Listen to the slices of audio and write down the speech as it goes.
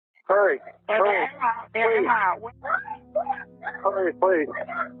Hurry. Hurry. Hurry, please.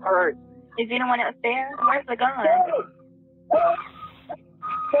 Hurry. Is anyone upstairs? Where's the gun?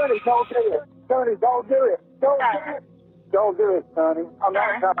 Sonny, don't do it. Sonny, don't do it. Don't do it. Don't do it, Sonny. I'm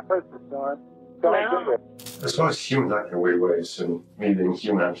not trying to hurt you, son. Don't do it. As far as humans act in weird ways, and me being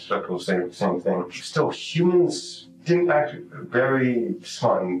human, I'm stuck with the same thing. Still, humans didn't act very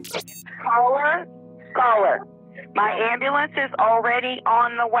smart. Caller. My ambulance is already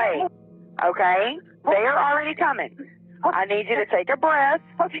on the way. Okay? They are already coming. I need you to take a breath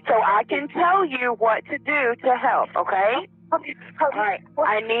so I can tell you what to do to help, okay? All right.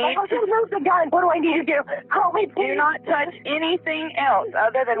 I need to move the gun. What do I need to do? Help me, please. Do not touch anything else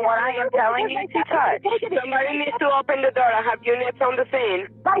other than what I am telling you to touch. Somebody needs to open the door. I have units on the scene.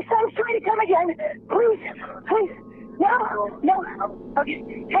 My son's trying to come again. Please. No. Okay,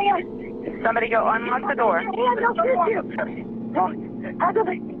 hang on. Somebody go unlock the door. Hang on, I'll shoot you.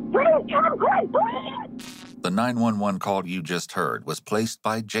 Please, come quick, please. The 911 call you just heard was placed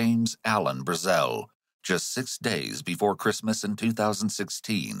by James Allen Brazel just 6 days before Christmas in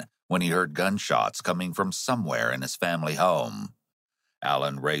 2016 when he heard gunshots coming from somewhere in his family home.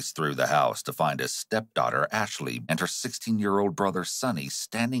 Allen raced through the house to find his stepdaughter Ashley and her 16-year-old brother Sonny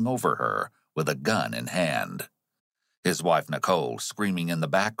standing over her with a gun in hand. His wife Nicole screaming in the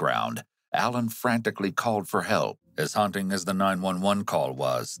background, Allen frantically called for help. As haunting as the 911 call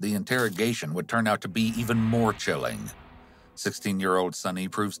was, the interrogation would turn out to be even more chilling. 16-year-old Sonny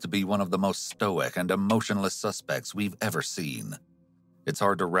proves to be one of the most stoic and emotionless suspects we've ever seen. It's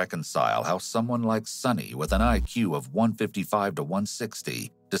hard to reconcile how someone like Sonny, with an IQ of 155 to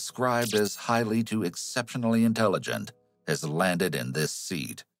 160, described as highly to exceptionally intelligent, has landed in this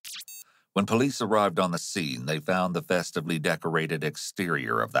seat. When police arrived on the scene, they found the festively decorated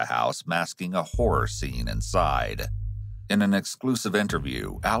exterior of the house masking a horror scene inside. In an exclusive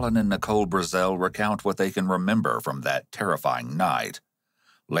interview, Allen and Nicole Brazel recount what they can remember from that terrifying night.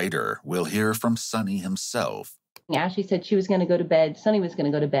 Later, we'll hear from Sonny himself. Ashley said she was going to go to bed. Sonny was going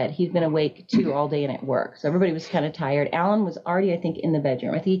to go to bed. He's been awake too all day and at work. So everybody was kind of tired. Allen was already, I think, in the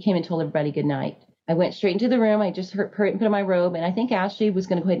bedroom. I think he came and told everybody good night. I went straight into the room. I just hurt and put on my robe. And I think Ashley was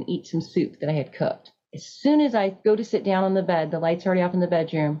going to go ahead and eat some soup that I had cooked. As soon as I go to sit down on the bed, the light's already off in the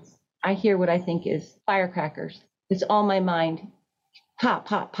bedroom, I hear what I think is firecrackers. It's all my mind. Pop,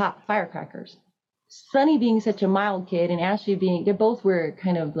 pop, pop, firecrackers. Sonny being such a mild kid and Ashley they both were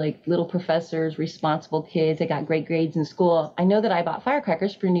kind of like little professors, responsible kids. They got great grades in school. I know that I bought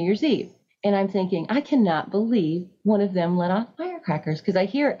firecrackers for New Year's Eve. And I'm thinking, I cannot believe one of them let off firecrackers. Because I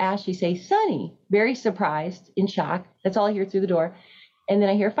hear Ashley say, Sonny, very surprised, in shock. That's all I hear through the door. And then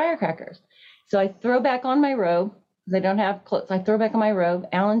I hear firecrackers. So I throw back on my robe. Because I don't have clothes. I throw back on my robe.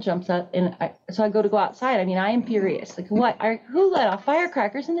 Allen jumps up, and so I go outside. I mean, I am furious. Like, what? Who let off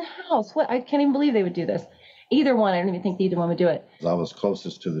firecrackers in the house? What? I can't even believe they would do this. Either one. I don't even think either one would do it. I was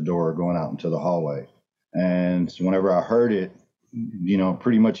closest to the door going out into the hallway. And whenever I heard it,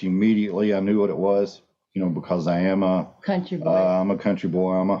 pretty much immediately I knew what it was, because I am a country boy. I'm a country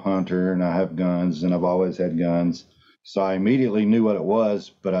boy. I'm a hunter, and I have guns, and I've always had guns. So I immediately knew what it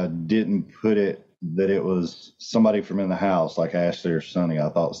was, but I didn't put it that it was somebody from in the house, like Ashley or Sonny. I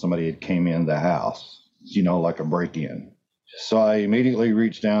thought somebody had came in the house, like a break-in. So I immediately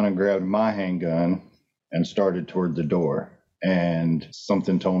reached down and grabbed my handgun and started toward the door. And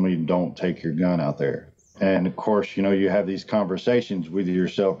something told me, don't take your gun out there. And of course, you have these conversations with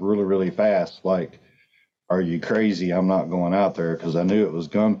yourself really, really fast. Like, are you crazy? I'm not going out there, because I knew it was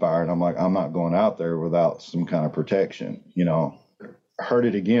gunfire. And I'm like, I'm not going out there without some kind of protection, Heard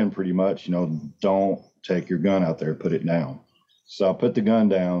it again pretty much, don't take your gun out there, put it down. So I put the gun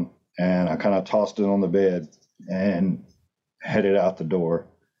down and I kind of tossed it on the bed and headed out the door.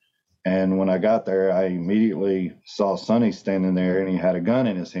 And when I got there, I immediately saw Sonny standing there and he had a gun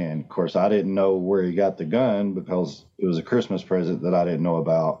in his hand. Of course, I didn't know where he got the gun because it was a Christmas present that I didn't know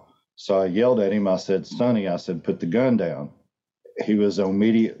about. So I yelled at him. I said, Sonny, put the gun down. He was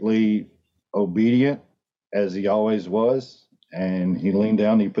immediately obedient, as he always was. And he leaned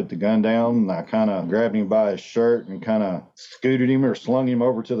down, he put the gun down, and I kind of grabbed him by his shirt and kind of scooted him or slung him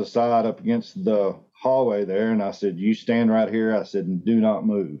over to the side up against the hallway there. And I said, you stand right here. I said, and do not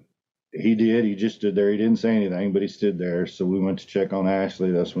move. He did. He just stood there. He didn't say anything, but he stood there. So we went to check on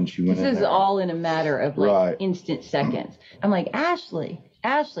Ashley. That's when she went in. This is all in a matter of right. Instant seconds. I'm like, Ashley,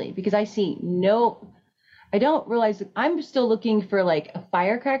 because I don't realize that I'm still looking for like a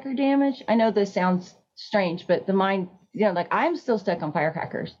firecracker damage. I know this sounds strange, but the mind, I'm still stuck on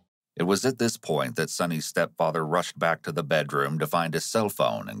firecrackers. It was at this point that Sonny's stepfather rushed back to the bedroom to find his cell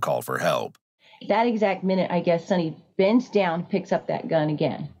phone and call for help. That exact minute, I guess, Sonny bends down, picks up that gun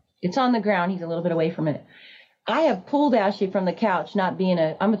again. It's on the ground. He's a little bit away from it. I have pulled Ashley from the couch,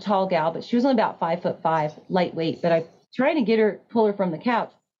 I'm a tall gal, but she was only about 5'5", lightweight, but I tried to pull her from the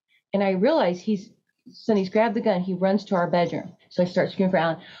couch. And I realized Sonny's grabbed the gun. He runs to our bedroom. So I start screaming for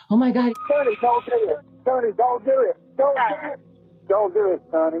Alan. Oh my God. Sonny, don't do it. Sonny, don't do it. Don't do it. Don't do it,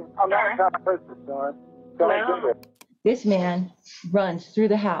 Sonny. I'm not trying to hurt you, son. Don't do it. This man runs through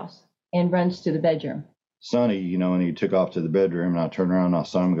the house and runs to the bedroom. Sonny, when he took off to the bedroom, and I turned around and I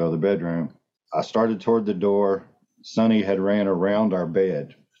saw him go to the bedroom. I started toward the door. Sonny had ran around our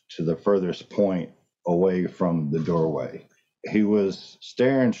bed to the furthest point away from the doorway. He was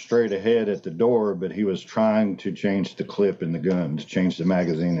staring straight ahead at the door, but he was trying to change the clip in the gun, to change the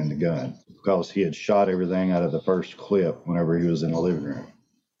magazine in the gun, because he had shot everything out of the first clip whenever he was in the living room.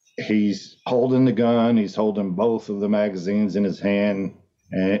 He's holding the gun. He's holding both of the magazines in his hand,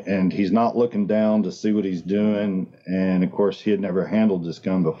 and he's not looking down to see what he's doing. And, of course, he had never handled this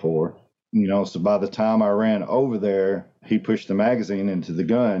gun before. So by the time I ran over there, he pushed the magazine into the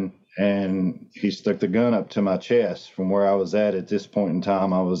gun, and he stuck the gun up to my chest. From where I was at this point in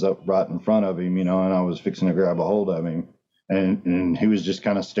time, I was up right in front of him, and I was fixing to grab a hold of him. And he was just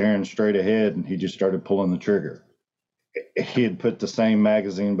kind of staring straight ahead, and he just started pulling the trigger. He had put the same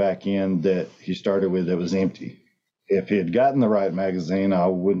magazine back in that he started with that was empty. If he had gotten the right magazine, I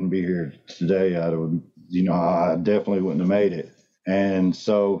wouldn't be here today. I definitely wouldn't have made it. And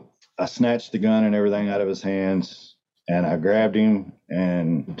so I snatched the gun and everything out of his hands, and I grabbed him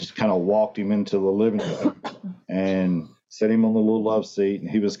and just kind of walked him into the living room and set him on the little love seat. And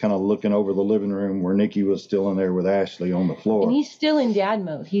he was kind of looking over the living room where Nikki was still in there with Ashley on the floor. And he's still in dad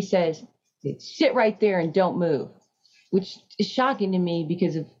mode. He says, sit right there and don't move, which is shocking to me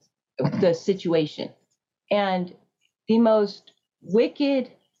because of the situation. And the most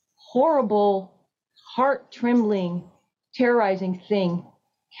wicked, horrible, heart-trembling, terrorizing thing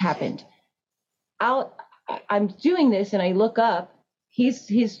happened. I'm doing this and I look up.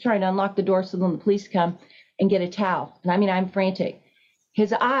 He's trying to unlock the door so then the police come and get a towel. And I'm frantic.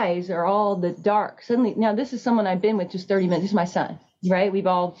 His eyes are all the dark. Suddenly, now this is someone I've been with just 30 minutes. This is my son, right? We've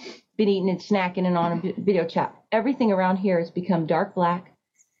all been eating and snacking and on a video chat. Everything around here has become dark black.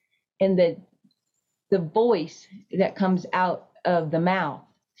 And the voice that comes out of the mouth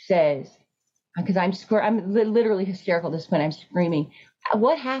says, because I'm literally hysterical at this point. I'm screaming,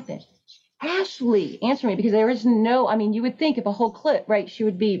 what happened? Ashley, answer me, because there is you would think if a whole clip, right, there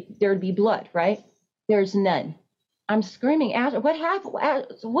would be blood, right? There's none. I'm screaming, Ashley, what happened?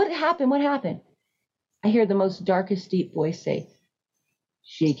 What happened? What happened? I hear the most darkest, deep voice say,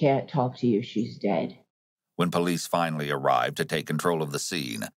 she can't talk to you. She's dead. When police finally arrived to take control of the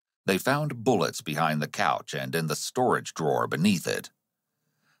scene, they found bullets behind the couch and in the storage drawer beneath it.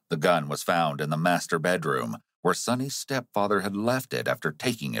 The gun was found in the master bedroom, where Sonny's stepfather had left it after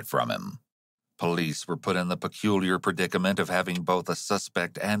taking it from him. Police were put in the peculiar predicament of having both a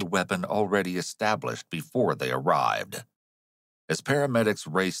suspect and weapon already established before they arrived. As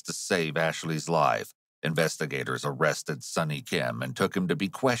paramedics raced to save Ashley's life, investigators arrested Sonny Kim and took him to be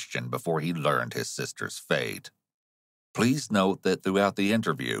questioned before he learned his sister's fate. Please note that throughout the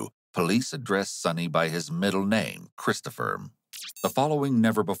interview, police addressed Sonny by his middle name, Christopher. The following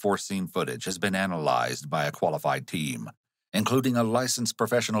never-before-seen footage has been analyzed by a qualified team, including a licensed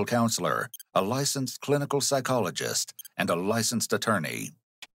professional counselor, a licensed clinical psychologist, and a licensed attorney.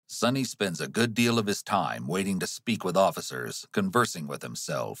 Sonny spends a good deal of his time waiting to speak with officers, conversing with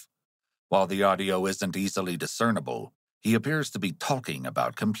himself. While the audio isn't easily discernible, he appears to be talking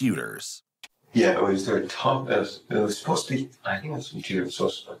about computers. Yeah, it was their top. It was supposed to be, I think it's computer. So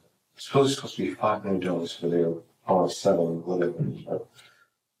it's supposed to be $5 million for their selling whatever.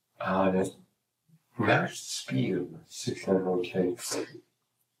 The max speed of 600K.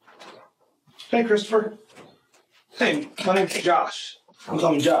 Hey, Christopher. Hey, my name's Josh.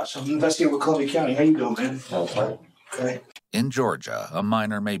 Call me Josh. I'm investigating with Columbia County. How you doing, man? Fine. Okay. In Georgia, a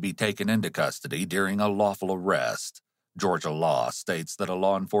minor may be taken into custody during a lawful arrest. Georgia law states that a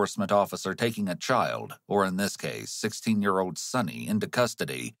law enforcement officer taking a child, or in this case, 16-year-old Sonny, into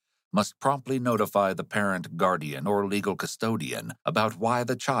custody must promptly notify the parent, guardian, or legal custodian about why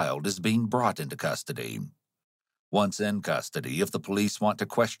the child is being brought into custody. Once in custody, if the police want to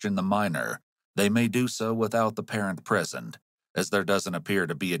question the minor, they may do so without the parent present, as there doesn't appear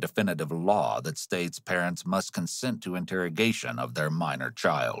to be a definitive law that states parents must consent to interrogation of their minor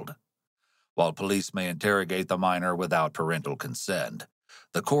child. While police may interrogate the minor without parental consent,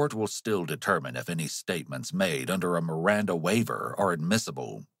 the court will still determine if any statements made under a Miranda waiver are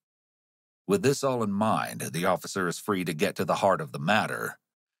admissible. With this all in mind, the officer is free to get to the heart of the matter.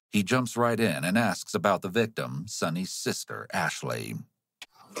 He jumps right in and asks about the victim, Sonny's sister, Ashley.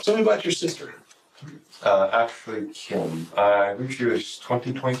 Tell me about your sister. Actually, Kim. I believe she was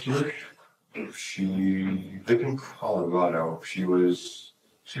 22. She lived in Colorado. She recently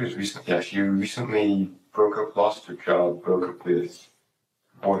broke up, lost her job, broke up with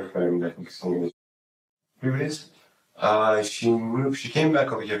boyfriend. I think his name is. Who it is? She came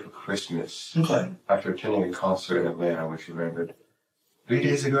back over here for Christmas. Okay. After attending a concert in Atlanta, where she landed 3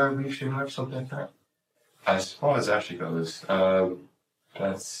 days ago, I believe she arrived, something like that. As far as Ashley goes,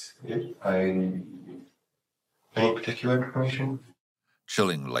 that's it. Any particular information?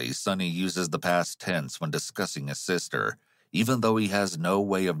 Chillingly, Sonny uses the past tense when discussing his sister, even though he has no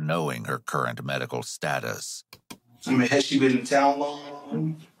way of knowing her current medical status. I mean, has she been in town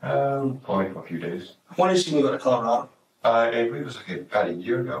long? Only for a few days. When did she move out of Colorado? I believe it was like about a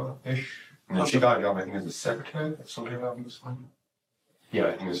year ago-ish. And then she got a job, I think, as a secretary or something along those lines. Yeah,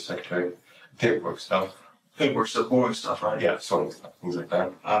 I think as a secretary. Paperwork stuff. Paperwork stuff, boring stuff, right? Yeah, sorting stuff, things like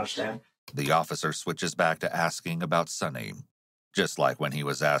that. I understand. The officer switches back to asking about Sonny. Just like when he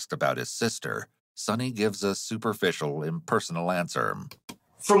was asked about his sister, Sonny gives a superficial, impersonal answer.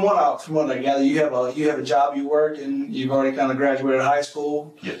 From what I gather, you have a job, you work, and you've already kind of graduated high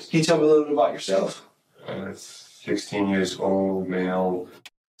school. Yes. Can you tell me a little bit about yourself? 16 years old, male.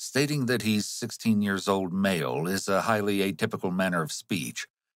 Stating that he's 16 years old male is a highly atypical manner of speech,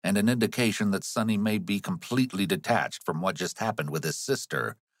 and an indication that Sonny may be completely detached from what just happened with his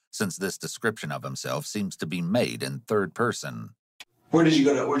sister, since this description of himself seems to be made in third person. Where'd you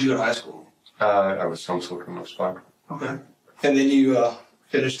go to high school? I was homeschooled for the most part. Okay. And then you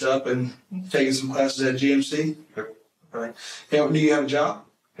finished up and taking some classes at GMC? Yep. Right. And do you have a job?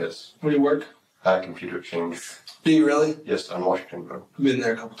 Yes. Where do you work? Computer exchange. Do you really? Yes, on Washington Road. I've been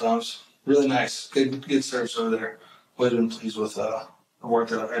there a couple times. Really nice. Good service over there. Always been pleased with the work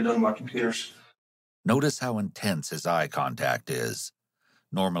that I've done on my computers. Notice how intense his eye contact is.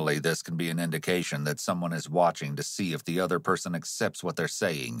 Normally, this can be an indication that someone is watching to see if the other person accepts what they're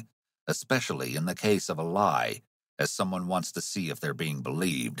saying, especially in the case of a lie, as someone wants to see if they're being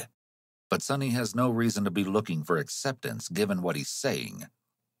believed. But Sonny has no reason to be looking for acceptance given what he's saying.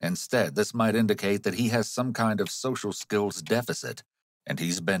 Instead, this might indicate that he has some kind of social skills deficit, and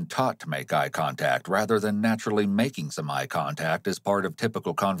he's been taught to make eye contact rather than naturally making some eye contact as part of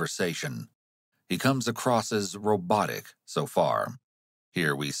typical conversation. He comes across as robotic so far.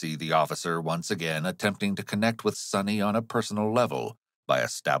 Here we see the officer once again attempting to connect with Sonny on a personal level by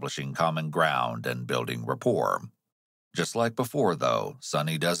establishing common ground and building rapport. Just like before, though,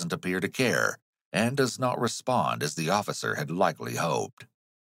 Sonny doesn't appear to care and does not respond as the officer had likely hoped.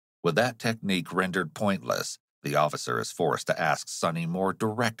 With that technique rendered pointless, the officer is forced to ask Sonny more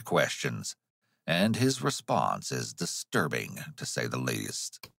direct questions, and his response is disturbing, to say the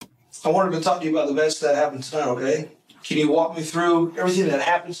least. I wanted to talk to you about the events that happened tonight, okay? Can you walk me through everything that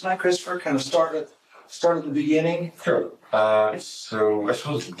happened tonight, Christopher? Kind of start at the beginning? Sure. So I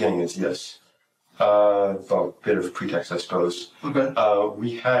suppose the beginning is yes. A bit of pretext, I suppose. Okay.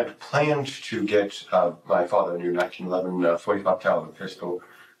 We had planned to get my father a new 1911 .45 caliber pistol.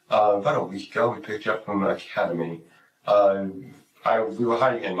 About a week ago, we picked it up from the academy. We were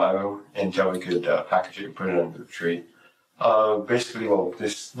hiding in Milo until we could package it and put it under the tree. Basically,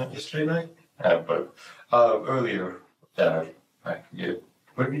 not yesterday night, but earlier, I forget.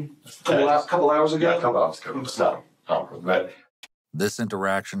 What do you mean? Couple hours ago? Yeah, a couple hours ago. It's not but This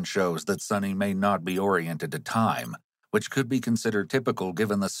interaction shows that Sonny may not be oriented to time, which could be considered typical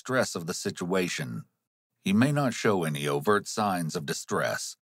given the stress of the situation. He may not show any overt signs of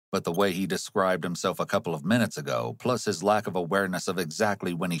distress, but the way he described himself a couple of minutes ago, plus his lack of awareness of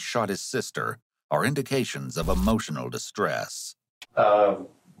exactly when he shot his sister, are indications of emotional distress.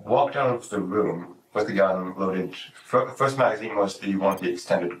 Walked out of the room with the gun loaded. First magazine was the one with the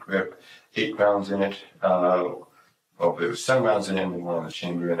extended grip, 8 rounds in it. There was 7 rounds in it and one in the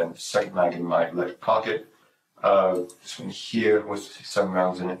chamber, and then the second mag in my left pocket. This one here was 7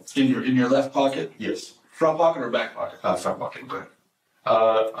 rounds in it. In your left pocket? Yes. Front pocket or back pocket? Front pocket.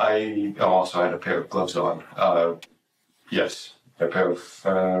 I also had a pair of gloves on. Yes, a pair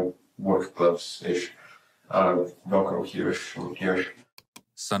of work gloves-ish. Velcro here-ish and here.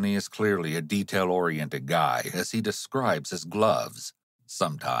 Sonny is clearly a detail-oriented guy as he describes his gloves.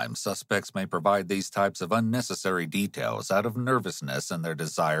 Sometimes suspects may provide these types of unnecessary details out of nervousness and their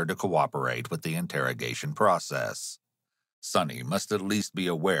desire to cooperate with the interrogation process. Sonny must at least be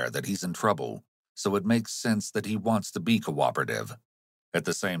aware that he's in trouble, so it makes sense that he wants to be cooperative. At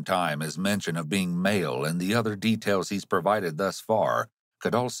the same time, his mention of being male and the other details he's provided thus far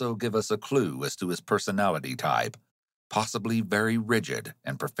could also give us a clue as to his personality type. possibly very rigid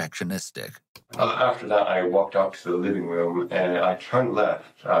and perfectionistic. After that, I walked out to the living room and I turned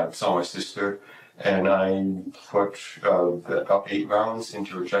left. I saw my sister and I put about 8 rounds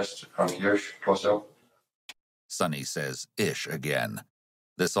into her chest from here, torso. Sonny says ish again.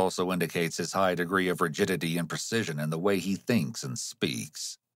 This also indicates his high degree of rigidity and precision in the way he thinks and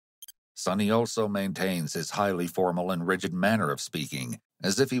speaks. Sonny also maintains his highly formal and rigid manner of speaking,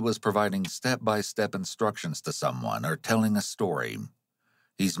 as if he was providing step-by-step instructions to someone or telling a story.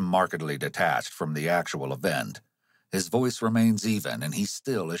 He's markedly detached from the actual event. His voice remains even, and he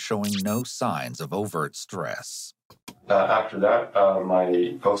still is showing no signs of overt stress. After that,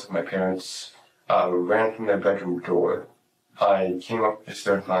 both of my parents ran from their bedroom door. I came up the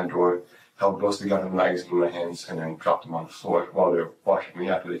stairs behind the door, held both the gun and the magazine in my hands, and then dropped them on the floor while they were watching me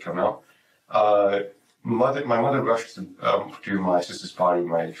after they come out. My mother rushed to my sister's body.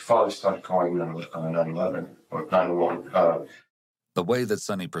 My father started calling 911 or 911. The way that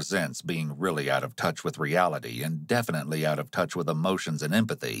Sonny presents being really out of touch with reality and definitely out of touch with emotions and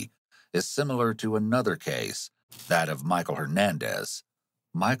empathy is similar to another case, that of Michael Hernandez.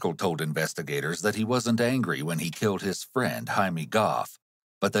 Michael told investigators that he wasn't angry when he killed his friend, Jaime Goff,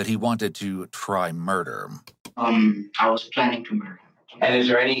 but that he wanted to try murder. I was planning to murder him. And is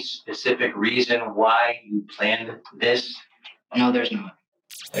there any specific reason why you planned this? No, there's not.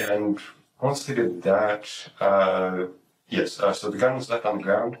 And once they did that, yes, so the gun was left on the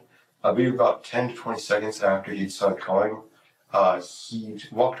ground. I believe about 10 to 20 seconds after he started calling, he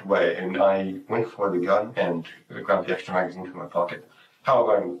walked away, and I went for the gun and grabbed the extra magazine from my pocket.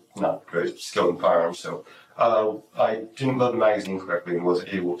 However, I'm not very skilled in firearms, so I didn't load the magazine correctly and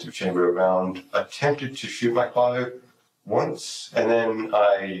wasn't able to chamber a round. Attempted to shoot my father once, and then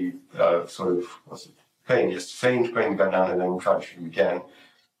I feigned putting the gun down and then tried to shoot him again.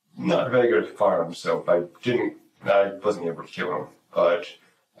 Not very good at firearms, so I wasn't able to kill him. But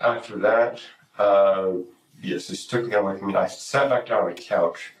after that, just took the gun away from me. I sat back down on the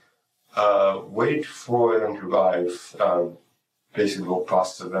couch, waited for them to arrive, basically the whole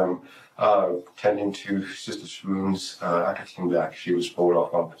process of them tending to sister's wounds. After I came back, she was pulled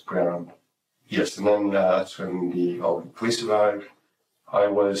off on the ground. Yes, and then that's when the police arrived. I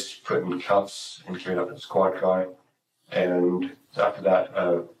was put in cuffs and carried up to the squad car. And after that,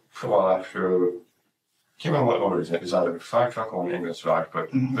 for a while after, I can't remember what order it was either a fire truck or an ambulance arrived,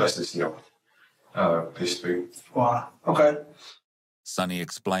 but the rest is, basically. Wow, okay. Sonny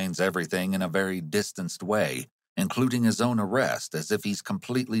explains everything in a very distanced way, including his own arrest, as if he's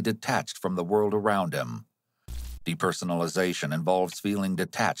completely detached from the world around him. Depersonalization involves feeling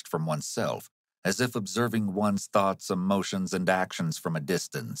detached from oneself, as if observing one's thoughts, emotions, and actions from a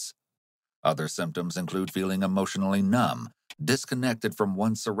distance. Other symptoms include feeling emotionally numb, disconnected from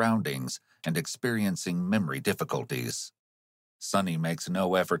one's surroundings, and experiencing memory difficulties. Sonny makes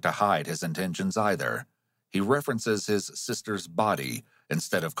no effort to hide his intentions either. He references his sister's body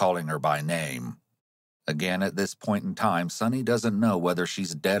instead of calling her by name. Again, at this point in time, Sonny doesn't know whether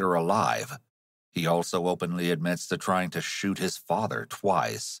she's dead or alive. He also openly admits to trying to shoot his father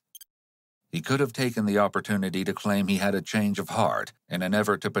twice. He could have taken the opportunity to claim he had a change of heart in an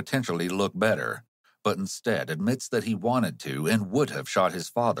effort to potentially look better, but instead admits that he wanted to and would have shot his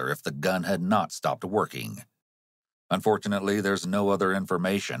father if the gun had not stopped working. Unfortunately, there's no other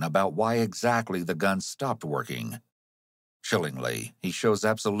information about why exactly the gun stopped working. Chillingly, he shows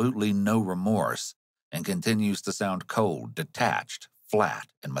absolutely no remorse and continues to sound cold, detached, flat,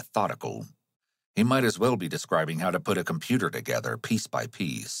 and methodical. He might as well be describing how to put a computer together piece by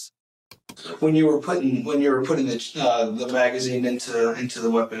piece. When you were putting the magazine into the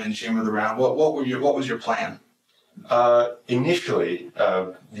weapon and chamber the round, what was your plan? Initially,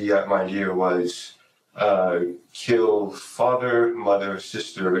 my idea was kill father, mother,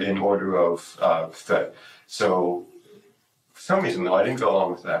 sister in order of threat. So for some reason, though, I didn't go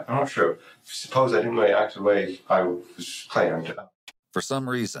along with that. I'm not sure. Suppose I didn't really act the way I was planned. For some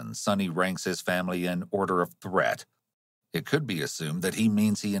reason, Sonny ranks his family in order of threat. It could be assumed that he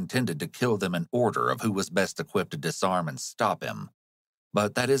means he intended to kill them in order of who was best equipped to disarm and stop him.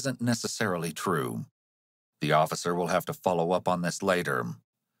 But that isn't necessarily true. The officer will have to follow up on this later.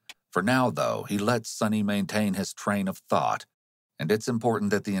 For now, though, he lets Sonny maintain his train of thought, and it's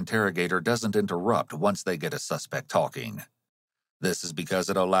important that the interrogator doesn't interrupt once they get a suspect talking. This is because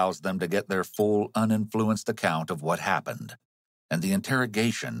it allows them to get their full, uninfluenced account of what happened, and the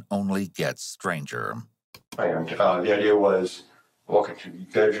interrogation only gets stranger. And the idea was walk into the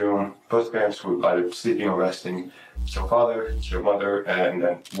bedroom, both parents were either sleeping or resting, kill father, kill mother, and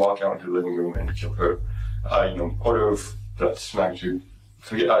then walk out into the living room and kill her. Order of the magnitude,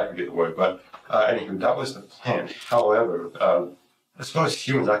 I forget the word, but Anywho, that was the plan. However, as far as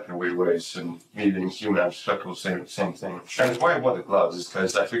humans act in weird ways, and me being human, I'm susceptible to the same thing. And that's why I wore the gloves, is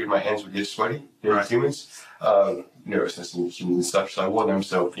because I figured my hands would get sweaty in humans. Nervousness in humans and such, so I wore them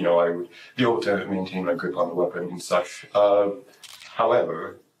so, I would be able to maintain my grip on the weapon and such.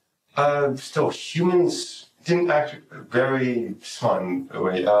 However, still, humans didn't act very smart in a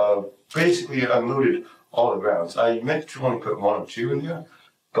way. Basically, I unloaded all the rounds. I meant to only put 1 or 2 in there,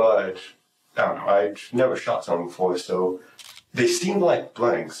 but I don't know, I'd never shot someone before, so they seemed like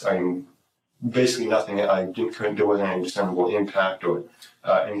blanks. Basically nothing. There wasn't any discernible impact or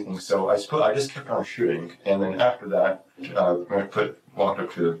anything. So I suppose I just kept on shooting, and then after that, I walked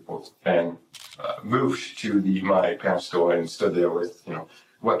up to the boat and moved to my parents' door and stood there with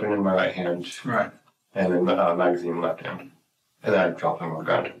weapon in my right hand, right, and then magazine in left hand, and then I dropped them on the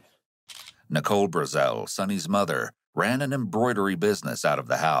ground. Nicole Brazel, Sonny's mother, ran an embroidery business out of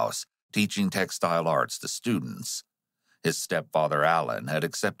the house, teaching textile arts to students. His stepfather, Alan, had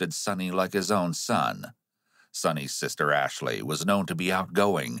accepted Sonny like his own son. Sonny's sister, Ashley, was known to be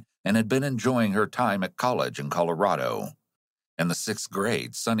outgoing and had been enjoying her time at college in Colorado. In the 6th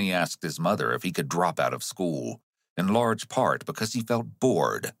grade, Sonny asked his mother if he could drop out of school, in large part because he felt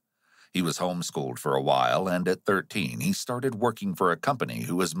bored. He was homeschooled for a while, and at 13, he started working for a company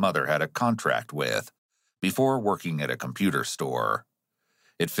who his mother had a contract with, before working at a computer store.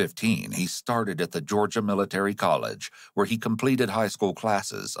 At 15, he started at the Georgia Military College, where he completed high school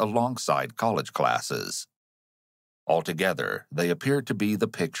classes alongside college classes. Altogether, they appeared to be the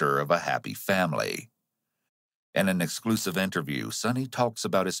picture of a happy family. In an exclusive interview, Sonny talks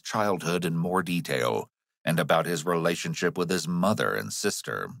about his childhood in more detail and about his relationship with his mother and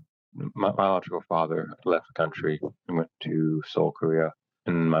sister. My biological father left the country and went to Seoul, Korea,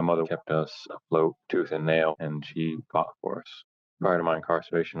 and my mother kept us afloat tooth and nail, and she fought for us. Prior to my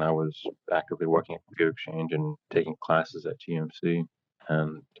incarceration, I was actively working at Computer Exchange and taking classes at GMC,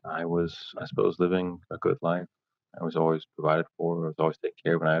 and I was, I suppose, living a good life. I was always provided for, I was always taken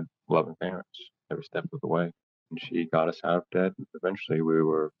care of, and I had loving parents every step of the way. And she got us out of debt. Eventually, we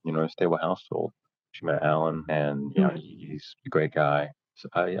were, a stable household. She met Alan, and he's a great guy. So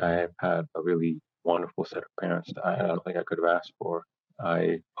I have had a really wonderful set of parents that I don't think I could have asked for.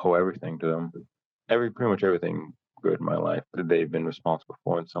 I owe everything to them. Pretty much everything good in my life that they've been responsible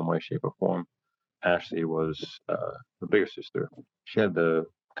for in some way, shape, or form. Ashley was the bigger sister. She had the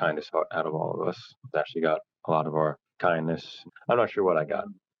kindest heart out of all of us. Ashley got a lot of our kindness. I'm not sure what I got.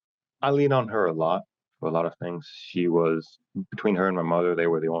 I lean on her a lot for a lot of things. She was, between her and my mother, they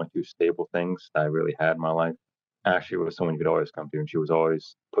were the only 2 stable things I really had in my life. Ashley was someone you could always come to, and she was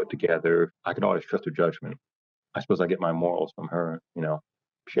always put together. I could always trust her judgment. I suppose I get my morals from her.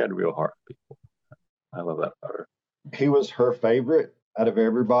 She had a real heart for people. I love that about her. He was her favorite out of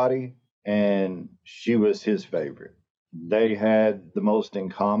everybody, and she was his favorite. They had the most in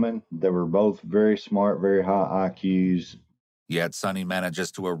common. They were both very smart, very high IQs. Yet Sonny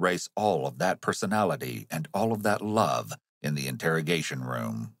manages to erase all of that personality and all of that love in the interrogation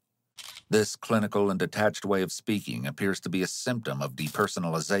room. This clinical and detached way of speaking appears to be a symptom of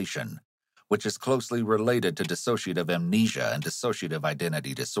depersonalization, which is closely related to dissociative amnesia and dissociative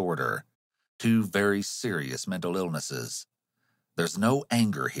identity disorder, 2 very serious mental illnesses. There's no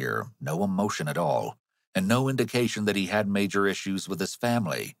anger here, no emotion at all, and no indication that he had major issues with his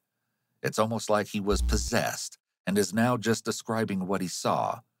family. It's almost like he was possessed and is now just describing what he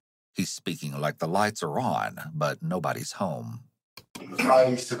saw. He's speaking like the lights are on, but nobody's home.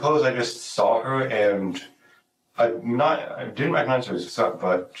 I suppose I just saw her, and I didn't recognize her as a son,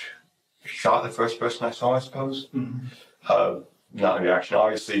 but shot the first person I saw, I suppose. Mm-hmm. Not a reaction.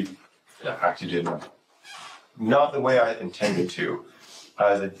 Obviously, I actually did not the way I intended to,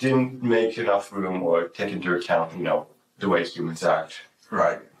 as I didn't make enough room or take into account, the way humans act.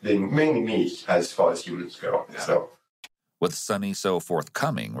 Right. Mainly me, as far as humans go. Yeah. So, with Sonny so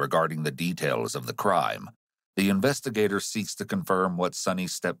forthcoming regarding the details of the crime, the investigator seeks to confirm what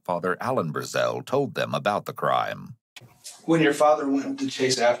Sonny's stepfather, Alan Brazel, told them about the crime. When your father went to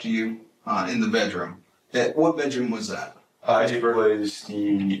chase after you in the bedroom, what bedroom was that? It was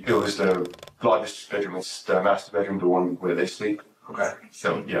the largest bedroom. It's the master bedroom, the one where they sleep. Okay.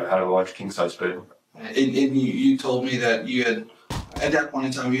 So, yeah, it had a large king-size bed. And you told me that you had, at that point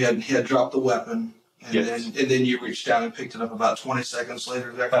in time, he had dropped the weapon. And, yes. then you reached down and picked it up about 20 seconds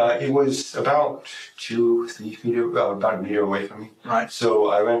later. It was about 2-3 feet, about a meter away from me. Right. So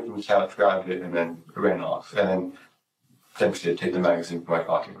I ran from the couch, grabbed it, and then ran off. And then eventually take the magazine from my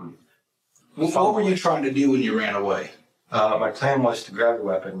pocket. What were you trying to do when you ran away? My plan was to grab the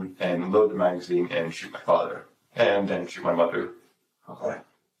weapon and load the magazine and shoot my father. And then shoot my mother. Okay.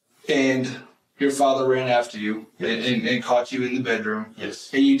 And your father ran after you and caught you in the bedroom.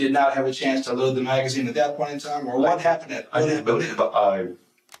 Yes. And you did not have a chance to load the magazine at that point in time, or what happened? I did load it, but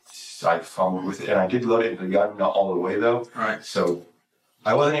I fumbled with it, and I did load it into the gun, not all the way though. Right. So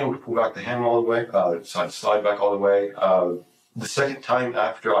I wasn't able to pull back the hammer all the way, so I'd slide back all the way. The second time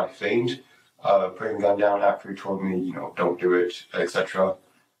after I feigned putting the gun down, after he told me, don't do it, etc.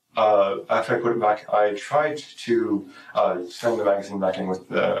 After I put it back, I tried to send the magazine back in with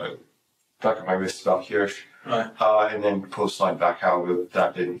the back of my wrist about here, right. And then pull the slide back out, but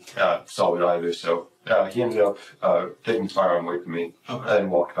that didn't solve it either. So he ended up taking the firearm away from me and then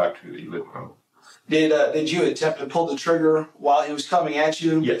walked back to the living room. Did you attempt to pull the trigger while he was coming at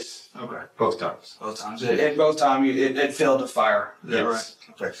you? Yes. Okay. Both times. Both times. And both times it failed to fire. Is that right?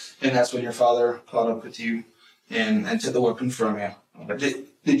 Okay. And that's when your father caught up with you and took the weapon from you. Okay.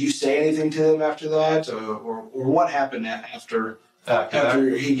 Did you say anything to him after that, or what happened after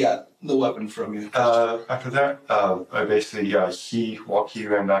he got the weapon from you? After that, I basically he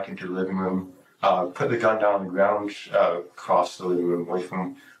ran back into the living room, put the gun down on the ground, across the living room, away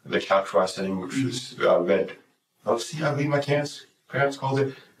from the couch where I was sitting, which was red. Oh, see, I believe my parents called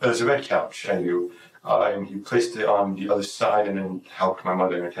it. It was a red couch, I knew. And he placed it on the other side and then helped my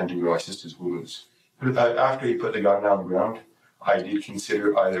mother in attending to my sister's wounds. After he put the gun down on the ground, I did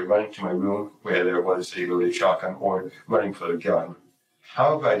consider either running to my room where there was a loaded shotgun or running for the gun.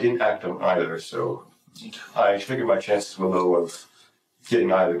 However, I didn't act on either, so I figured my chances were low of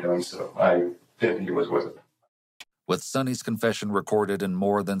getting either done, so I didn't think it was worth it. With Sonny's confession recorded in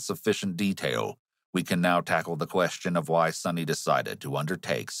more than sufficient detail, we can now tackle the question of why Sonny decided to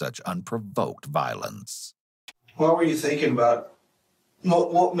undertake such unprovoked violence. What were you thinking about?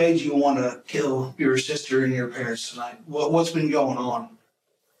 What made you want to kill your sister and your parents tonight? What's been going on?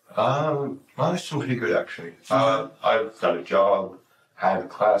 Well, it's been pretty good, actually. I've got a job, had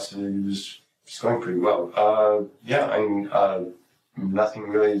classes, it's going pretty well. Nothing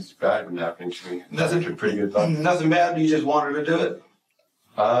really is bad been happening to me. Nothing pretty good fun. Nothing bad, you just wanted to do it?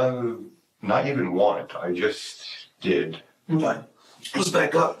 Not even wanted, I just did. Okay. Let's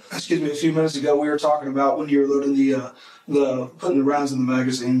back up. Excuse me, a few minutes ago we were talking about when you were loading putting the rounds in the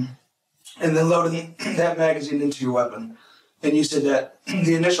magazine and then loading that magazine into your weapon. And you said that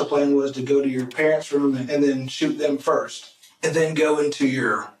the initial plan was to go to your parents' room and then shoot them first, and then go into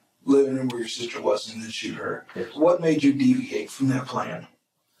your living room where your sister was and then shoot her. Yes. What made you deviate from that plan?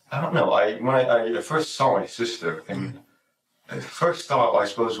 I don't know. When I first saw my sister, and the first thought, I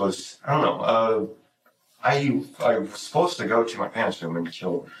suppose, was, I don't know, I was supposed to go to my parents' room and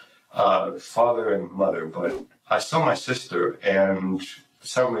kill father and mother, but I saw my sister, and for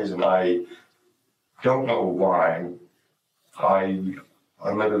some reason, I don't know why, I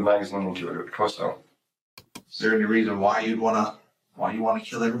remember the magazine into her torso. Is there any reason why you want to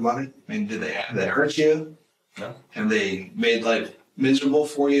kill everybody? I mean, did they hurt you? No. Have they made life miserable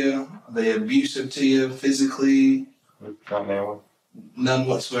for you? Are they abusive to you physically? Not now. None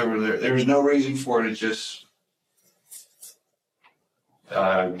whatsoever. There was no reason for it. It just.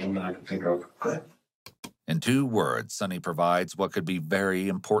 None I can think of. Okay. In 2 words, Sonny provides what could be very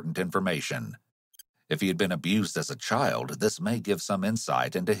important information. If he had been abused as a child, this may give some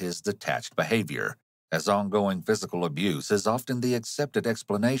insight into his detached behavior, as ongoing physical abuse is often the accepted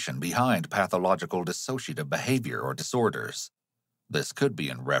explanation behind pathological dissociative behavior or disorders. This could be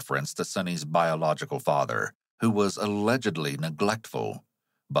in reference to Sonny's biological father, who was allegedly neglectful.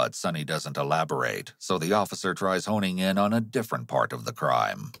 But Sonny doesn't elaborate, so the officer tries honing in on a different part of the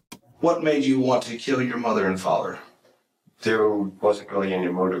crime. What made you want to kill your mother and father? There wasn't really any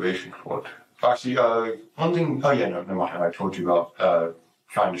motivation for it. Actually, one thing, never mind, I told you about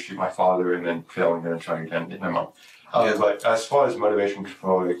trying to shoot my father and then failing and then trying again, never mind. But as far as motivation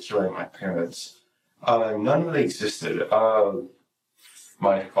for killing my parents, none really existed.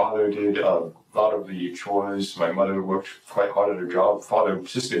 My father did a lot of the chores. My mother worked quite hard at her job. Father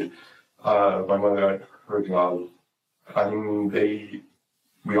assisted my mother at her job. I mean,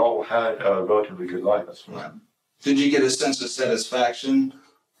 we all had a relatively good life. That's right. Did you get a sense of satisfaction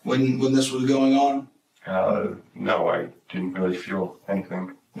when this was going on? No, I didn't really feel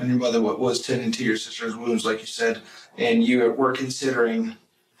anything. And your mother was tending to your sister's wounds, like you said, and you were considering,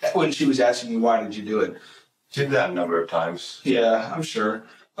 when she was asking you why did you do it? Did that a number of times. Yeah, I'm sure.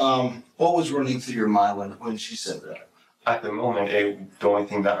 What was running through your mind when she said that? At the moment, the only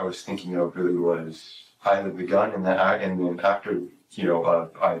thing that I was thinking of really was either the gun, and then after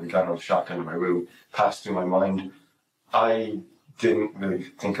I had the gun or the shotgun in my room passed through my mind, I didn't really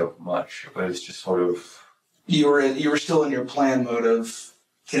think of much, but it's just sort of. You were still in your plan mode of,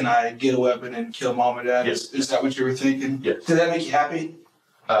 can I get a weapon and kill mom and dad? Yes. Is that what you were thinking? Yes. Did that make you happy?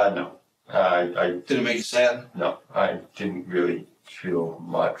 No. I Did it make you sad? No, I didn't really feel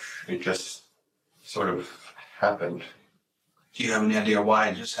much. It just sort of happened. Do you have any idea why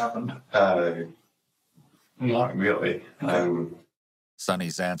it just happened? Not really. Okay.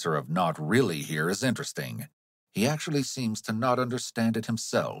 Sonny's answer of not really here is interesting. He actually seems to not understand it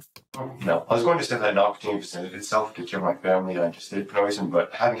himself. No, I was going to say that an opportunity presented itself to kill my family. I just did it for no reason,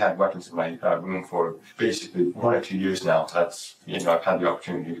 but having had weapons in my room for basically 1 or 2 years now, that's, I've had the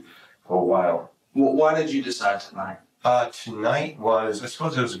opportunity for a while. Well, why did you decide tonight? Tonight was, I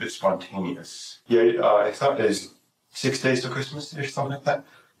suppose it was a bit spontaneous. Yeah, I thought it was 6 days to Christmas or something like that.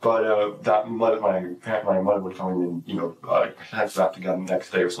 But that my mother would come in and, had wrapped the gun the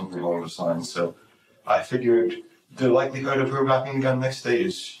next day or something along those lines. So I figured the likelihood of her wrapping the gun the next day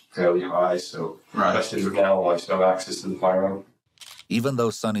is fairly high. So I still do it now while I still have access to the firearm. Even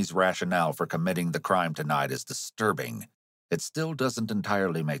though Sonny's rationale for committing the crime tonight is disturbing, it still doesn't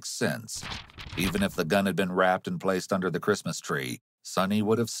entirely make sense. Even if the gun had been wrapped and placed under the Christmas tree, Sonny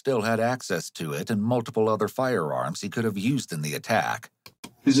would have still had access to it and multiple other firearms he could have used in the attack.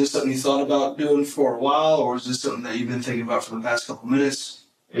 Is this something you thought about doing for a while, or is this something that you've been thinking about for the past couple minutes?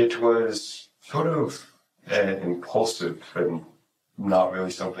 It was sort of impulsive and not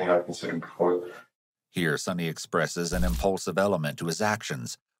really something I considered before. Here, Sonny expresses an impulsive element to his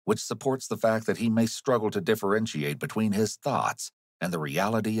actions, which supports the fact that he may struggle to differentiate between his thoughts and the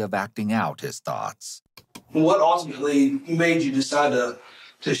reality of acting out his thoughts. What ultimately made you decide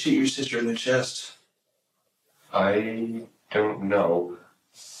to shoot your sister in the chest? I don't know.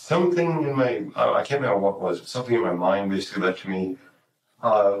 Something in my, I can't remember what it was, but something in my mind basically led to me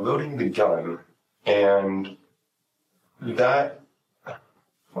loading the gun, and that,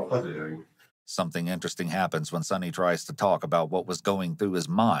 what was it doing? Something interesting happens when Sonny tries to talk about what was going through his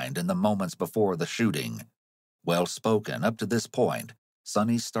mind in the moments before the shooting. Well spoken up to this point,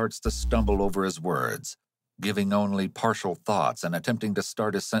 Sonny starts to stumble over his words, giving only partial thoughts and attempting to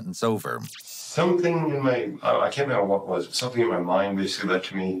start his sentence over. Something in my, I can't remember what it was, but something in my mind basically led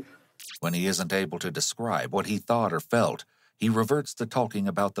to me. When he isn't able to describe what he thought or felt, he reverts to talking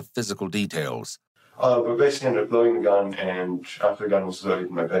about the physical details. But basically ended up loading the gun, and after the gun was loaded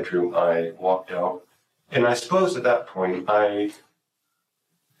in my bedroom, I walked out. And I suppose at that point, I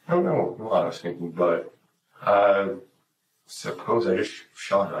don't know what I was thinking, but suppose I just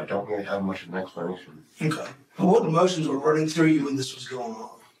shot her. I don't really have much of an explanation. Okay. What emotions were running through you when this was going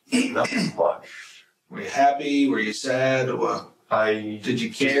on? Not much. Were you happy? Were you sad? Or what? Did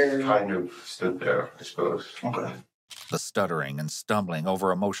you care? Just kind of stood there, I suppose. Okay. The stuttering and stumbling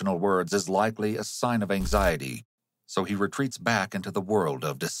over emotional words is likely a sign of anxiety, so he retreats back into the world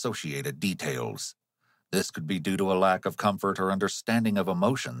of dissociated details. This could be due to a lack of comfort or understanding of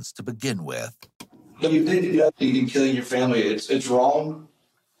emotions to begin with. You think killing your family, it's wrong?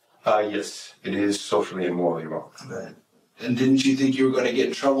 Yes, it is socially and morally wrong. Okay. And didn't you think you were going to get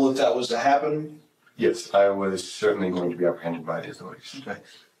in trouble if that was to happen? Yes, I was certainly going to be apprehended by the authorities. Okay.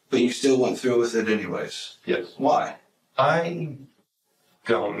 But you still went through with it anyways? Yes. Why? I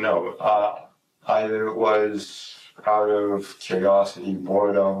don't know. Either it was out of curiosity,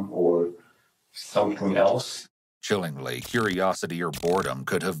 boredom, or something else. Chillingly, curiosity or boredom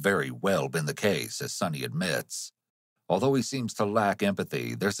could have very well been the case, as Sonny admits. Although he seems to lack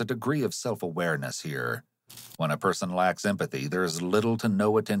empathy, there's a degree of self-awareness here. When a person lacks empathy, there is little to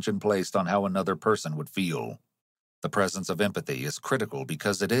no attention placed on how another person would feel. The presence of empathy is critical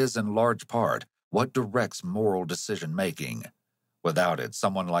because it is, in large part, what directs moral decision-making. Without it,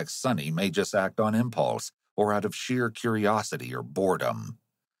 someone like Sonny may just act on impulse or out of sheer curiosity or boredom.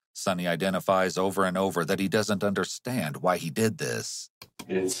 Sonny identifies over and over that he doesn't understand why he did this.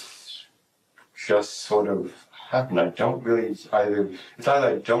 It's just sort of happened. I don't really it's either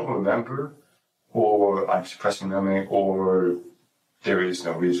I don't remember, or I'm suppressing memory, or there is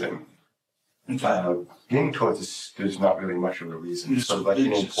no reason. Getting towards this, there's not really much of a reason. It's sort of like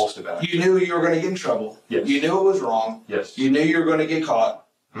an impulsive action. You knew you were going to get in trouble. Yes. You knew it was wrong. Yes. You knew you were going to get caught,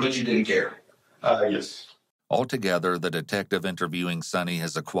 but you didn't care. Yes. Altogether, the detective interviewing Sonny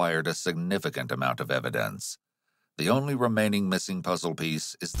has acquired a significant amount of evidence. The only remaining missing puzzle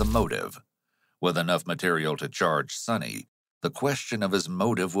piece is the motive. With enough material to charge Sonny, the question of his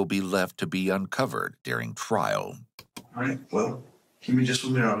motive will be left to be uncovered during trial. All right, well, give me just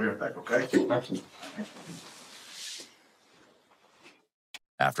 1 minute, I'll be right back, okay?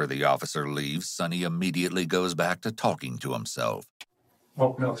 After the officer leaves, Sonny immediately goes back to talking to himself.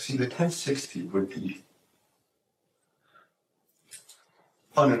 Well, no, see, the 1060 would be...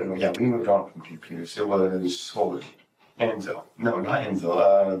 Oh, no, yeah, we moved on from computers. It was, hold it, Enzo. No, not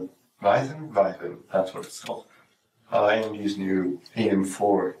Enzo, Ryzen, that's what it's called. and use new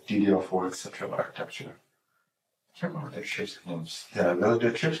AM4, DDR4, etc. architecture. I can't remember the chip's names. Yeah,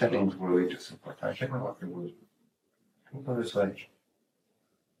 the chips names were really just important. I can't remember what it was. I think it was like,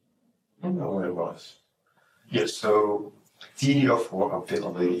 I don't know what it was. Yeah, so DDR4 a bit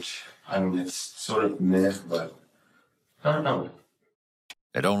late. I mean, it's sort of meh, but I don't know.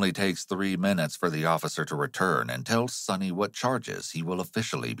 It only takes 3 minutes for the officer to return and tell Sonny what charges he will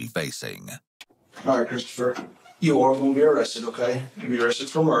officially be facing. All right, Christopher. You are going to be arrested, okay? You'll be arrested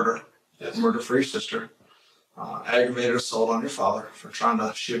for murder. Yes. Murder for your sister. Aggravated assault on your father for trying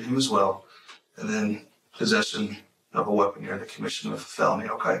to shoot him as well. And then possession of a weapon during the commission of a felony,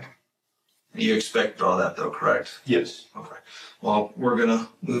 okay? You expect all that, though, correct? Yes. Okay. Well, we're going to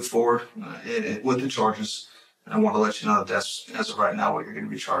move forward with the charges. And I want to let you know that that's, as of right now, what you're going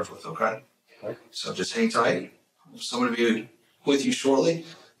to be charged with, okay? Okay. So just hang tight. Someone will be with you shortly,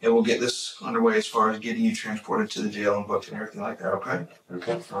 and we'll get this underway as far as getting you transported to the jail and booked and everything like that, okay?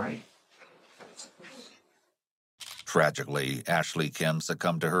 Okay. All right. Tragically, Ashley Kim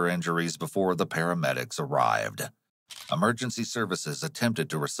succumbed to her injuries before the paramedics arrived. Emergency services attempted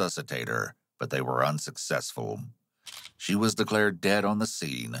to resuscitate her, but they were unsuccessful. She was declared dead on the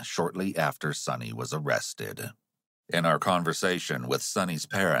scene shortly after Sonny was arrested. In our conversation with Sonny's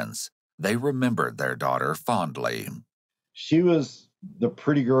parents, they remembered their daughter fondly. She was the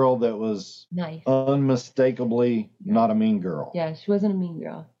pretty girl that was Nice. unmistakably not a mean girl. Yeah, she wasn't a mean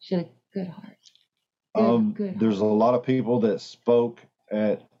girl. She had a good heart. Good There's a lot of people that spoke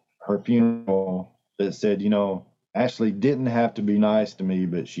at her funeral that said, you know, Ashley didn't have to be nice to me,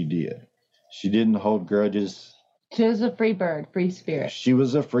 but she did. She didn't hold grudges. She was a free bird, free spirit. She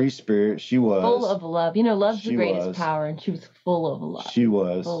was a free spirit. She was. Full of love. You know, love's the greatest power, and she was full of love. She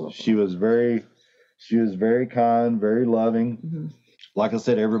was. She was very kind, very loving. Mm-hmm. Like I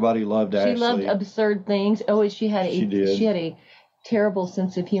said, everybody loved Ashley. She loved absurd things. Oh, she had a terrible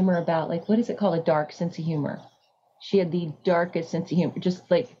sense of humor about, like, what is it called? A dark sense of humor. She had the darkest sense of humor, just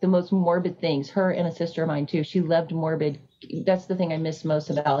like the most morbid things. Her and a sister of mine too. She loved morbid. That's the thing I miss most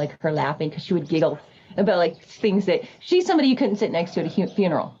about, like, her laughing, because she would giggle about, like, things that she's somebody you couldn't sit next to at a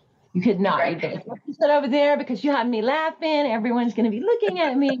funeral. You could not. Right. You'd be like, you sit over there because you have me laughing. Everyone's going to be looking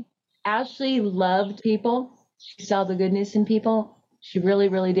at me. Ashley loved people. She saw the goodness in people. She really,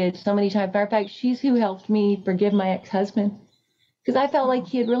 really did. So many times. Matter of fact, she's who helped me forgive my ex-husband, because I felt like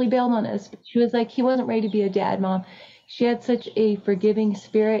he had really bailed on us. She was like, he wasn't ready to be a dad, Mom. She had such a forgiving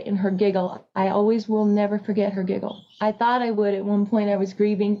spirit, and her giggle, I always will never forget her giggle. I thought I would at one point. I was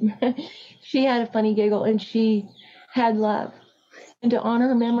grieving. She had a funny giggle, and she had love. And to honor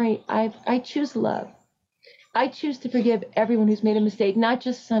her memory, I choose love. I choose to forgive everyone who's made a mistake, not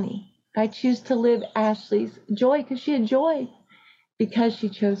just Sonny. I choose to live Ashley's joy, because she had joy, because she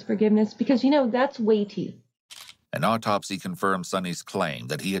chose forgiveness, because, you know, that's weighty. An autopsy confirmed Sonny's claim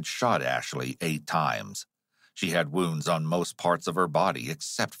that he had shot Ashley 8 times. She had wounds on most parts of her body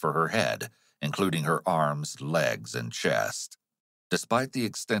except for her head, including her arms, legs, and chest. Despite the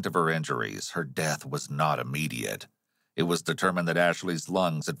extent of her injuries, her death was not immediate. It was determined that Ashley's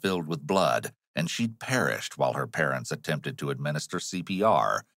lungs had filled with blood, and she'd perished while her parents attempted to administer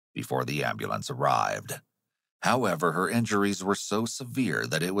CPR before the ambulance arrived. However, her injuries were so severe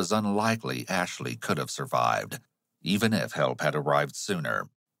that it was unlikely Ashley could have survived, even if help had arrived sooner.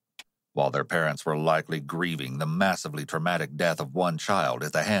 While their parents were likely grieving the massively traumatic death of one child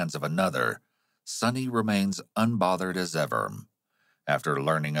at the hands of another, Sonny remains unbothered as ever. After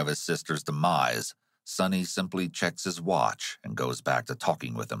learning of his sister's demise, Sonny simply checks his watch and goes back to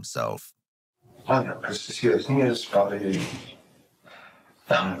talking with himself. I don't know, because the thing is probably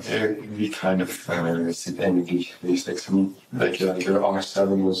it would be kind of energy these things. I mean, like the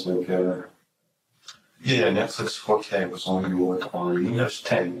R7 was like Netflix 4K was only like on Windows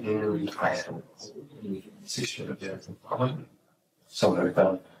 10 in 6 years, something like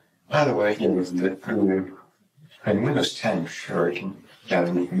that. By the way, in Windows 10, sure, it can gather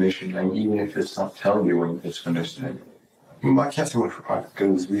information, and even if it's not telling you when it's Windows 10. My captain was right,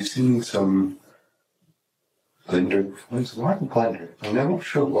 because we've seen some Blender. There's a lot of Blender. I'm not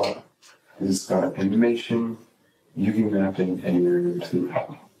sure what. It's got animation, UV mapping, and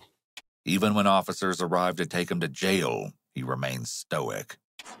to Even when officers arrived to take him to jail, he remained stoic.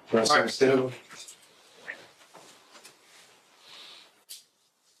 Still.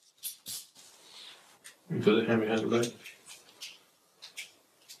 You put it hand behind the back.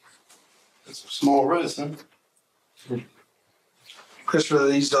 It's a small wrist, huh? Christopher,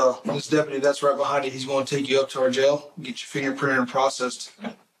 this deputy that's right behind you, he's going to take you up to our jail, get your fingerprinted and processed,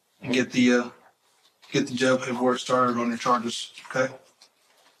 and get the jail paperwork started on your charges. Okay?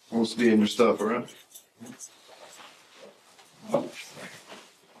 Wants to be in your stuff, all right?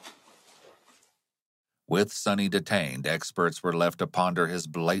 With Sonny detained, experts were left to ponder his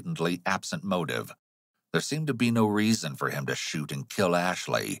blatantly absent motive. There seemed to be no reason for him to shoot and kill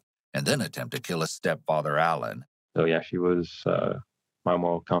Ashley, and then attempt to kill his stepfather, Alan. So yeah, she was my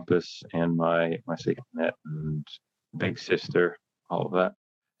moral compass and my safety net and big sister, all of that.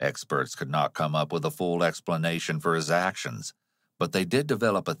 Experts could not come up with a full explanation for his actions, but they did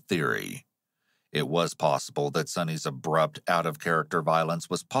develop a theory. It was possible that Sonny's abrupt, out-of-character violence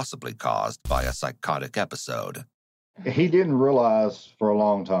was possibly caused by a psychotic episode. He didn't realize for a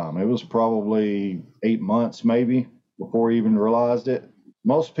long time. It was probably 8 months maybe before he even realized it.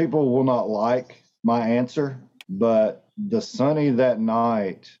 Most people will not like my answer, but the Sonny that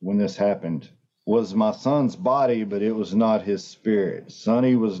night when this happened was my son's body, but it was not his spirit.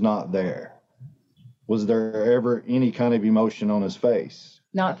 Sonny was not there. Was there ever any kind of emotion on his face?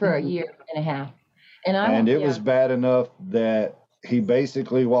 Not for a year and a half. And it was bad enough that he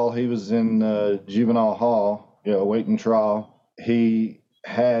basically, while he was in juvenile hall, waiting trial, he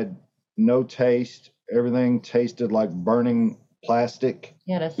had no taste. Everything tasted like burning plastic.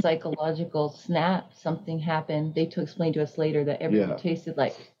 He had a psychological snap. Something happened. They explained to us later that everything tasted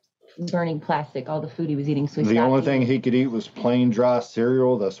like burning plastic, all the food he was eating. So the only thing he could eat was plain dry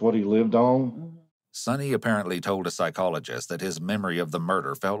cereal. That's what he lived on. Sonny apparently told a psychologist that his memory of the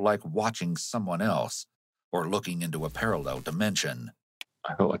murder felt like watching someone else or looking into a parallel dimension.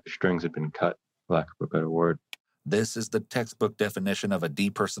 I felt like the strings had been cut, for lack of a better word. This is the textbook definition of a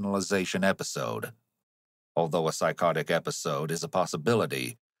depersonalization episode. Although a psychotic episode is a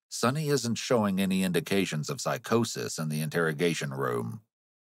possibility, Sonny isn't showing any indications of psychosis in the interrogation room.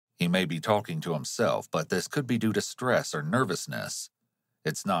 He may be talking to himself, but this could be due to stress or nervousness.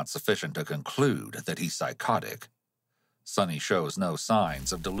 It's not sufficient to conclude that he's psychotic. Sonny shows no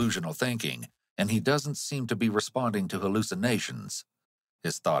signs of delusional thinking, and he doesn't seem to be responding to hallucinations.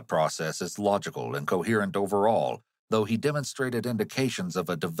 His thought process is logical and coherent overall, though he demonstrated indications of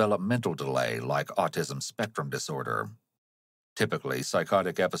a developmental delay like autism spectrum disorder. Typically,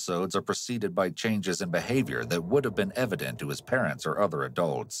 psychotic episodes are preceded by changes in behavior that would have been evident to his parents or other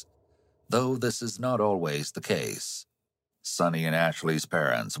adults, though this is not always the case. Sonny and Ashley's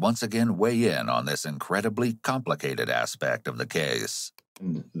parents once again weigh in on this incredibly complicated aspect of the case.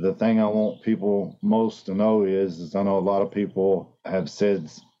 The thing I want people most to know is I know a lot of people have said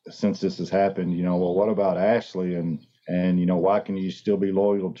since this has happened, well, what about Ashley? And why can you still be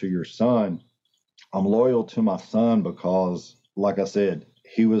loyal to your son? I'm loyal to my son because, like I said,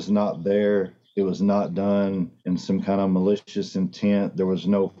 he was not there. It was not done in some kind of malicious intent. There was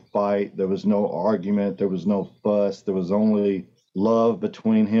no fight. There was no argument. There was no fuss. There was only love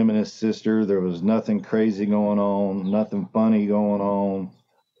between him and his sister. There was nothing crazy going on, nothing funny going on.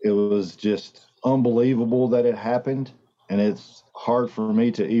 It was just unbelievable that it happened. And it's hard for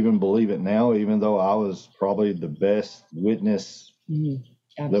me to even believe it now, even though I was probably the best witness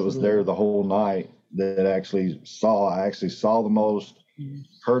that was there the whole night that I actually saw the most,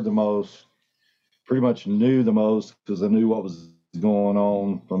 heard the most, pretty much knew the most because I knew what was going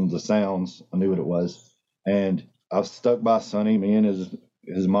on from the sounds. I knew what it was. And I've stuck by Sonny. Me and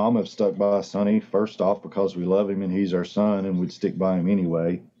his mom have stuck by Sonny, first off, because we love him and he's our son and we'd stick by him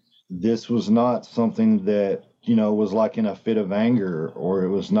anyway. This was not something that, was like in a fit of anger, or it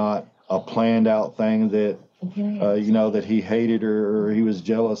was not a planned out thing that, that he hated her or he was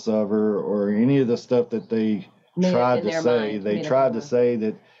jealous of her or any of the stuff that they tried to say. They tried to say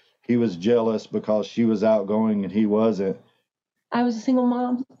that he was jealous because she was outgoing and he wasn't. I was a single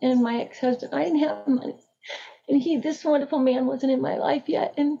mom and my ex-husband, I didn't have money. And this wonderful man wasn't in my life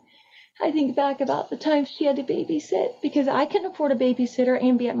yet. And I think back about the time she had to babysit because I couldn't afford a babysitter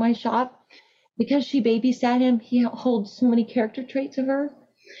and be at my shop. Because she babysat him, he holds so many character traits of her.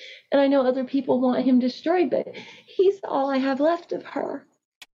 And I know other people want him destroyed, but he's all I have left of her.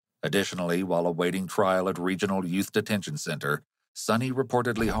 Additionally, while awaiting trial at Regional Youth Detention Center, Sonny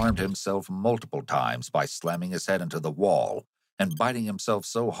reportedly harmed himself multiple times by slamming his head into the wall and biting himself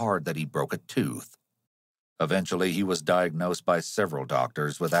so hard that he broke a tooth. Eventually, he was diagnosed by several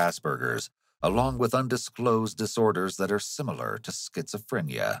doctors with Asperger's, along with undisclosed disorders that are similar to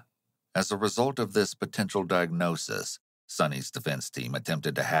schizophrenia. As a result of this potential diagnosis, Sonny's defense team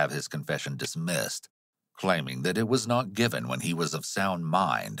attempted to have his confession dismissed, claiming that it was not given when he was of sound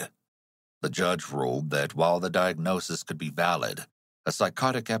mind. The judge ruled that while the diagnosis could be valid, a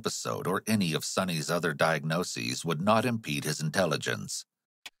psychotic episode or any of Sonny's other diagnoses would not impede his intelligence.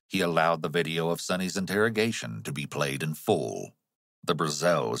 He allowed the video of Sonny's interrogation to be played in full. The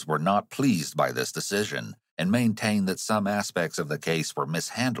Brazels were not pleased by this decision and maintained that some aspects of the case were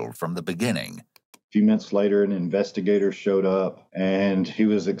mishandled from the beginning. few minutes later, an investigator showed up and he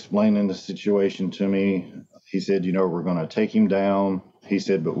was explaining the situation to me. He said, we're going to take him down. He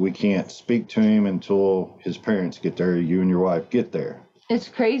said, but we can't speak to him until his parents get there. You and your wife get there. It's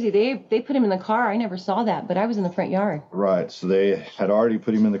crazy. They put him in the car. I never saw that, but I was in the front yard. Right. So they had already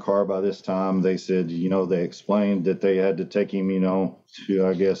put him in the car by this time. They said, they explained that they had to take him, to,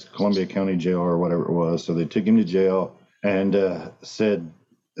 I guess, Columbia County Jail or whatever it was. So they took him to jail and said,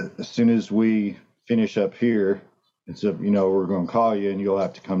 as soon as we finish up here, and said, we're going to call you and you'll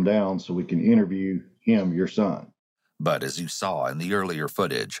have to come down so we can interview him, your son. But as you saw in the earlier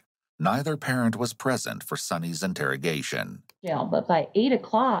footage, neither parent was present for Sonny's interrogation. Yeah, but by 8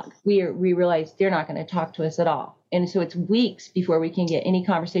 o'clock, we realized they're not going to talk to us at all. And so it's weeks before we can get any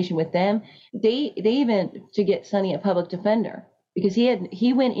conversation with them. They even to get Sonny a public defender because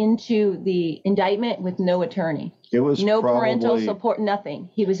he went into the indictment with no attorney. It was no parental support, nothing.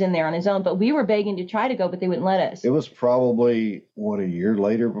 He was in there on his own, but we were begging to try to go, but they wouldn't let us. It was probably, a year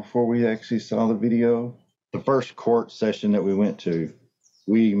later before we actually saw the video. The first court session that we went to,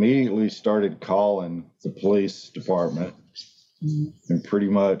 we immediately started calling the police department and pretty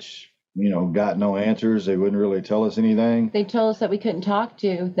much, got no answers. They wouldn't really tell us anything. They told us that we couldn't talk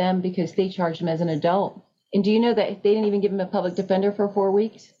to them because they charged him as an adult. And do you know that they didn't even give him a public defender for 4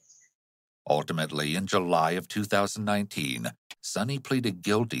 weeks? Ultimately, in July of 2019, Sonny pleaded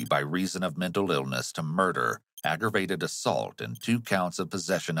guilty by reason of mental illness to murder, aggravated assault, and 2 counts of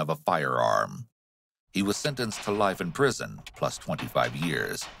possession of a firearm. He was sentenced to life in prison, plus 25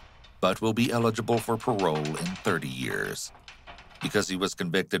 years, but will be eligible for parole in 30 years. Because he was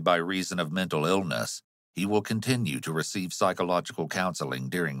convicted by reason of mental illness, he will continue to receive psychological counseling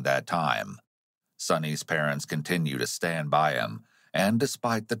during that time. Sonny's parents continue to stand by him, and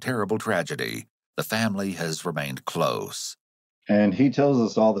despite the terrible tragedy, the family has remained close. And he tells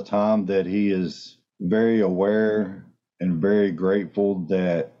us all the time that he is very aware and very grateful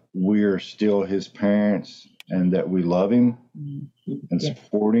that we're still his parents and that we love him and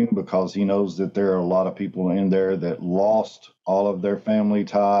support him because he knows that there are a lot of people in there that lost all of their family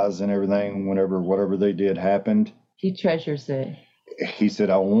ties and everything whenever whatever they did happened. He treasures it. He said,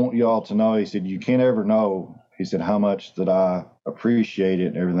 I want y'all to know, he said, you can't ever know, he said, how much that I appreciate it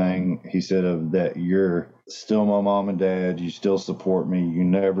and everything. He said, of that you're still my mom and dad, you still support me, you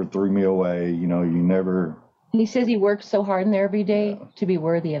never threw me away, you never. He says he works so hard in there every day to be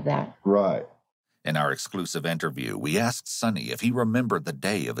worthy of that. Right. In our exclusive interview, we asked Sonny if he remembered the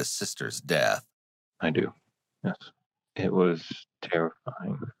day of his sister's death. I do, yes. It was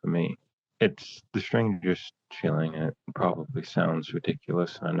terrifying for me. It's the strangest feeling, and it probably sounds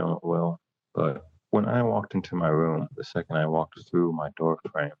ridiculous, I know it will, but when I walked into my room, the second I walked through my door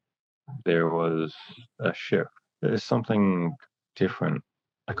frame, there was a shift. There's something different.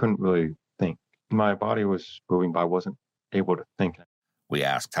 I couldn't really think. My body was moving, but I wasn't able to think. We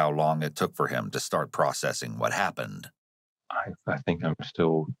asked how long it took for him to start processing what happened. I think I'm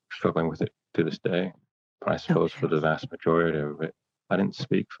still struggling with it to this day, but I suppose for the vast majority of it, I didn't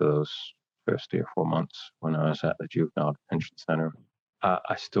speak for those first 3 or 4 months when I was at the juvenile detention center.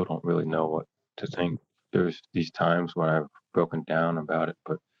 I still don't really know what to think. There's these times when I've broken down about it,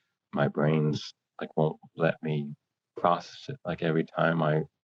 but my brain's won't let me process it. Every time I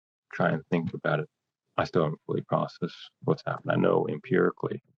try and think about it, I still haven't fully processed what's happened. I know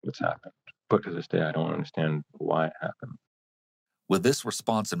empirically what's happened, but to this day, I don't understand why it happened. With this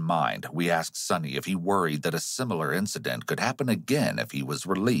response in mind, we asked Sonny if he worried that a similar incident could happen again if he was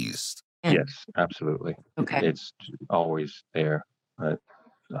released. Yes, absolutely. Okay. It's always there. I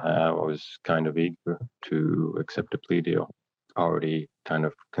was kind of eager to accept a plea deal. Already kind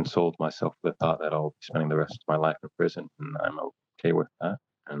of consoled myself with the thought that I'll be spending the rest of my life in prison, and I'm okay with that.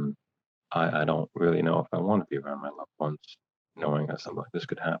 And I don't really know if I want to be around my loved ones, knowing that something like this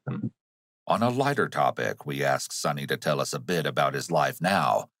could happen. On a lighter topic, we asked Sonny to tell us a bit about his life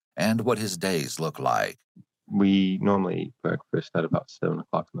now and what his days look like. We normally eat breakfast at about 7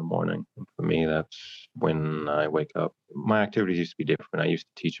 o'clock in the morning. And for me, that's when I wake up. My activities used to be different. I used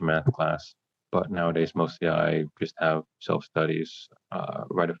to teach a math class, but nowadays mostly I just have self-studies,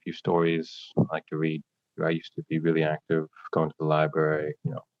 write a few stories. I like to read. I used to be really active, going to the library.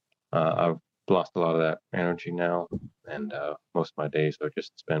 I've lost a lot of that energy now, and most of my days are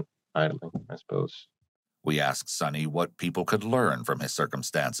just spent idling, I suppose. We asked Sonny what people could learn from his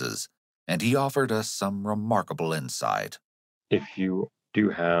circumstances, and he offered us some remarkable insight. If you do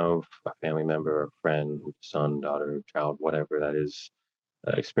have a family member, a friend, son, daughter, child, whatever that is,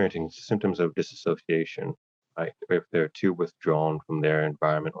 experiencing symptoms of disassociation, right? If they're too withdrawn from their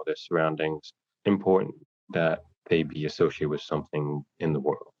environment or their surroundings, important that they be associated with something in the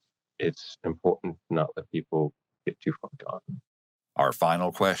world. It's important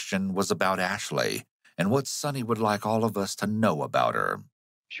final question was about Ashley and what Sonny would like all of us to know about her.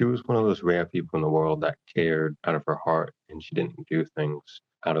 She was one of those rare people in the world that cared out of her heart, and she didn't do things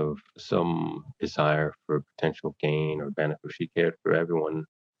out of some desire for potential gain or benefit. She cared for everyone,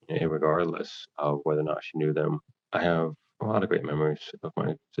 regardless of whether or not she knew them. I have a lot of great memories of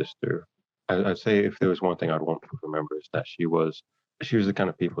my sister. I'd say if there was one thing I'd want people to remember is that she was the kind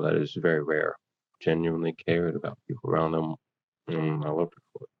of people that is very rare, genuinely cared about people around them. And I loved her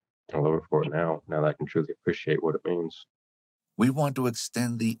for it. I love her for it now that I can truly appreciate what it means. We want to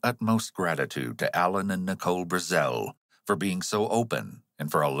extend the utmost gratitude to Alan and Nicole Brazell for being so open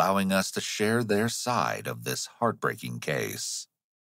and for allowing us to share their side of this heartbreaking case.